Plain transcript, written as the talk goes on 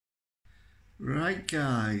Right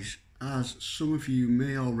guys, as some of you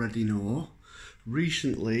may already know,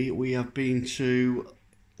 recently we have been to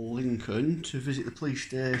Lincoln to visit the police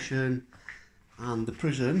station and the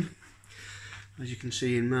prison, as you can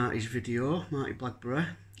see in Marty's video, Marty Blackburn,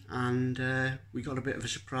 and we got a bit of a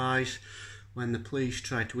surprise when the police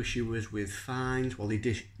tried to issue us with fines. Well, they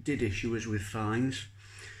did issue us with fines,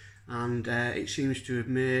 and it seems to have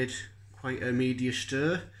made quite a media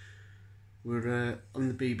stir. We're on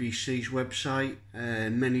the BBC's website,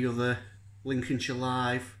 many other Lincolnshire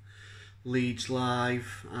Live, Leeds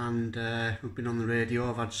Live, and we've been on the radio.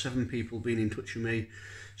 I've had 7 people been in touch with me,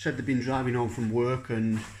 said they've been driving home from work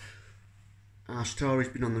and our story's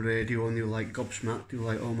been on the radio and they were like gobsmacked. They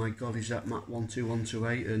were like, oh my god, is that Matt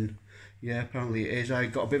 12128? And yeah, apparently it is. I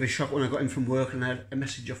got a bit of a shock when I got in from work and I had a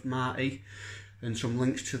message off Marty and some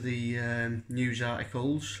links to the news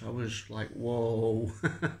articles. I was like, whoa.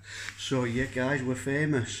 So yeah guys, we're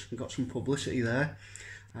famous. We've got some publicity there.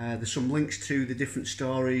 There's some links to the different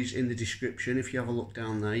stories in the description. If you have a look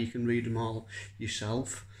down there, you can read them all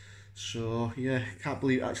yourself. So yeah, can't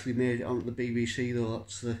believe it actually made it onto the BBC though.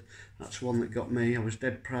 That's one that got me. I was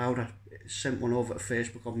dead proud. I sent one over to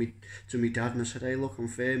Facebook to my dad and I said, hey look, I'm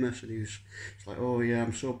famous, and he's like, oh yeah,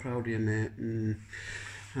 I'm so proud of you mate.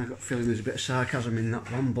 I got a feeling there's a bit of sarcasm in that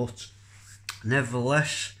one, but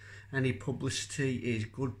nevertheless, any publicity is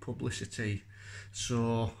good publicity.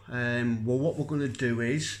 So, well, what we're going to do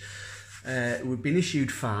is, we've been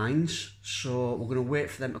issued fines, so we're going to wait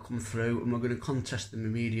for them to come through and we're going to contest them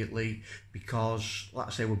immediately because, like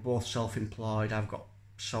I say, we're both self-employed. I've got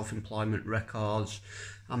self-employment records.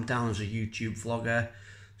 I'm down as a YouTube vlogger.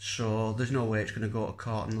 So there's no way it's going to go to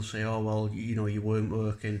court and they'll say, oh well, you know, you weren't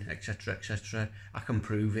working, etc, etc. I can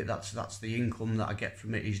prove it. That's the income that I get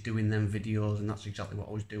from it, is doing them videos, and that's exactly what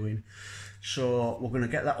I was doing. So we're going to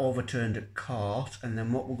get that overturned at court, and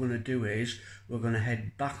then what we're going to do is we're going to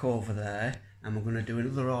head back over there and we're going to do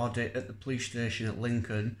another audit at the police station at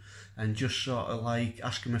Lincoln and just sort of like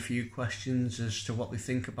ask them a few questions as to what they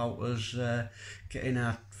think about us getting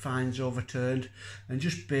our fines overturned, and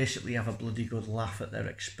just basically have a bloody good laugh at their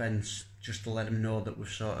expense, just to let them know that we've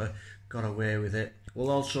sort of got away with it. We'll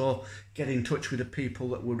also get in touch with the people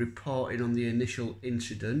that were reporting on the initial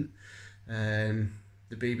incident, the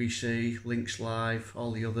BBC, Links Live,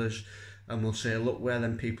 all the others, and we'll say, look, we're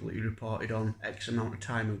them people that you reported on X amount of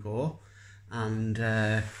time ago, and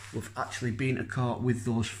we've actually been to court with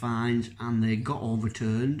those fines and they got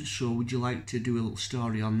overturned, so would you like to do a little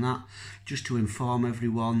story on that, just to inform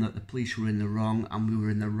everyone that the police were in the wrong and we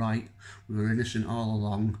were in the right, we were innocent all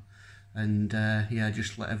along, and yeah,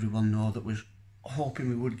 just let everyone know that we're hoping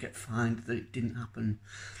we would get fined, that it didn't happen.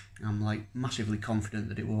 I'm like massively confident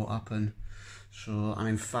that it won't happen. So, and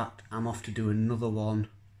in fact, I'm off to do another one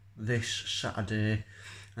this Saturday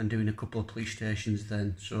and doing a couple of police stations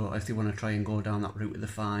then. So if they want to try and go down that route with the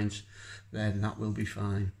fines, then that will be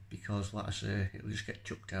fine, because like I say, it'll just get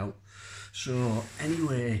chucked out. So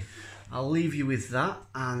anyway, I'll leave you with that,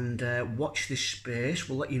 and watch this space.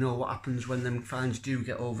 We'll let you know what happens when them fines do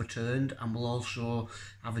get overturned, and we'll also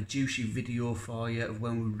have a juicy video for you of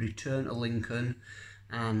when we return to Lincoln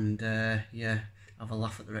and yeah, have a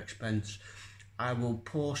laugh at their expense. I will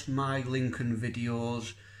post my Lincoln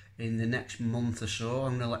videos in the next month or so.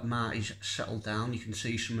 I'm going to let Marty settle down. You can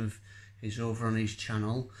see some of his over on his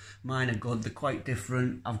channel. Mine are good, they're quite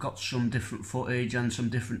different. I've got some different footage and some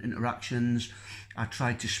different interactions. I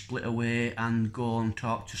tried to split away and go and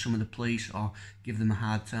talk to some of the police or give them a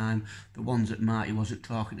hard time, the ones that Marty wasn't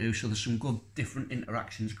talking to, so there's some good different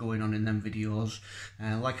interactions going on in them videos.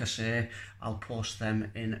 Like I say, I'll post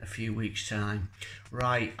them in a few weeks time.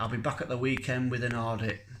 Right, I'll be back at the weekend with an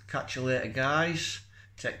audit. Catch you later guys.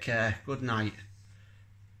 Take care. Good night.